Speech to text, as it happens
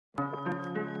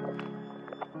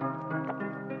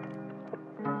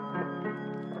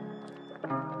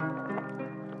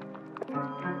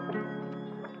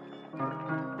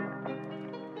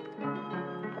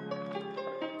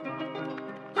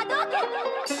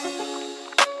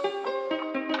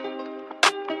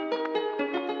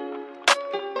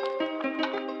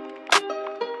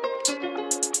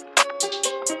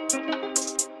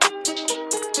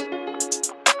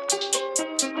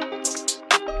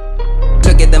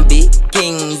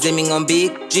dreams, aiming on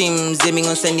big dreams, aiming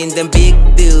on sending them big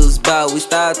deals. But we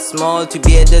start small to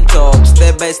be at the top,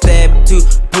 step by step to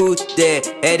put the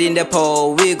head in the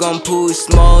pole. We gon' push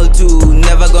small too,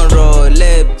 never gon' roll.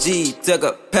 Lep G, take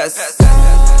a pass.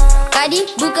 Kadi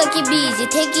buka ki busy,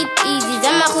 take it easy.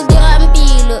 Zama kudira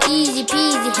mpilo, easy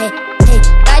peasy. Hey, hey.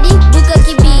 Kadi buka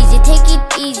ki busy, take it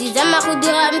easy. Zama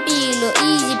kudira mpilo,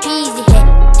 easy peasy. Hey,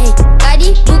 hey.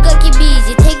 Kadi buka ki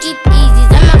busy, take it easy.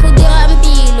 Zama kudira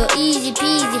mpilo, easy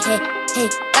peasy. Hey, hey.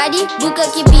 Kadi buka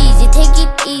ki busy, take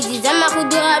it easy. Zama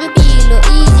kudira mpilo,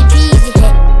 easy peasy.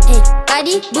 Hey, hey.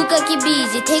 Kadi buka ki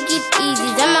busy, take it easy.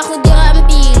 Zama kudira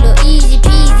mpilo, easy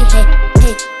peasy. Hey,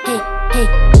 hey, hey, hey.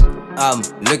 I'm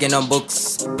looking on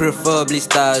books, preferably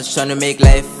stars, trying to make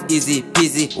life easy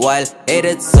peasy. While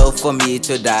hated so for me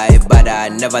to die, but I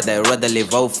never die, rather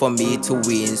live out for me to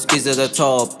win. Squeeze at the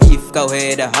top, if go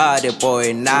ahead a harder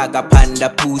boy, naga panda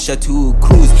pusher to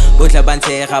cruise. Botla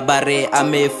bantega bare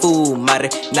I'm a fool, mare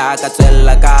naga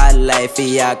twella ka life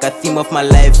ya ka theme of my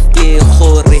life. Ke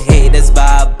gore haters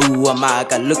babu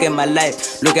amaka. Look at my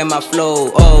life, look at my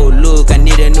flow. Oh look, I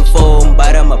need a new phone,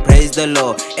 but I'ma praise the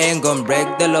Lord. Ain't gon'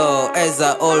 break the law. As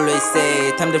I always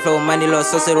say, time to flow money low,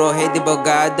 so zero hate the but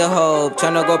got the hope.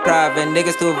 Tryna go private,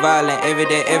 niggas too violent. Every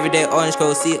day, orange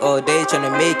coat, see all day,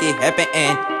 tryna make it happen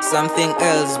and something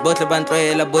else. Bottle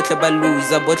bantrela, bottle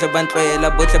baluza, bottle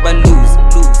bantrela, bottle baluz,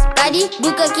 lose. Kadi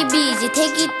buka ki busy,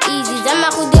 take it easy. Zama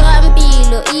kudira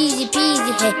mpilo, easy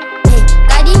peasy. Hey, hey.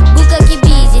 Kadi buka ki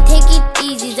busy, take it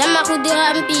easy. Zama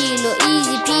kudira mpilo,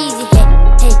 easy peasy. Hey,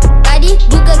 hey. Kadi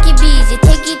buka ki busy,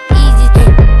 take it easy. Hey,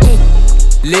 hey.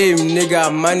 Lame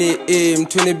nigga, money aim,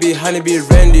 20B, honeybee,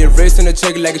 Randy. Race on the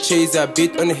check like a chaser,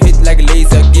 beat on the hit like a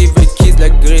laser. Give it keys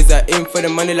like grazer, aim for the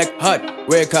money like hot.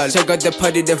 Work hard, check out the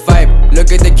party, the vibe.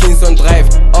 Look at the kings on drive,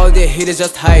 all the haters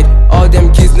just hide. All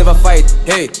them kids never fight.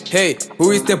 Hey, hey,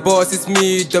 who is the boss? It's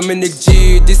me, Dominic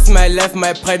G. This is my life,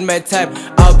 my pride, my type.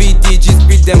 I'll be DG,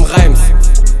 speed them rhymes.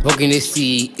 Walking the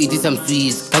sea, eating some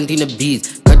sweets, counting the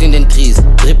bees, cutting the trees,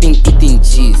 dripping, eating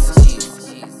cheese.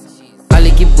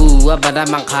 Bua bada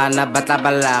mangkhana batla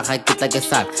balaka kitla ke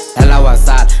sal dalawa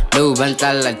sal no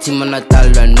bantala timona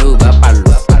talwa no ba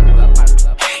palwa.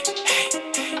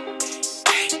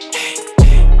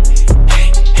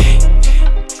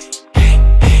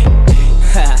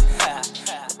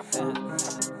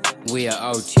 We are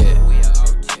out here.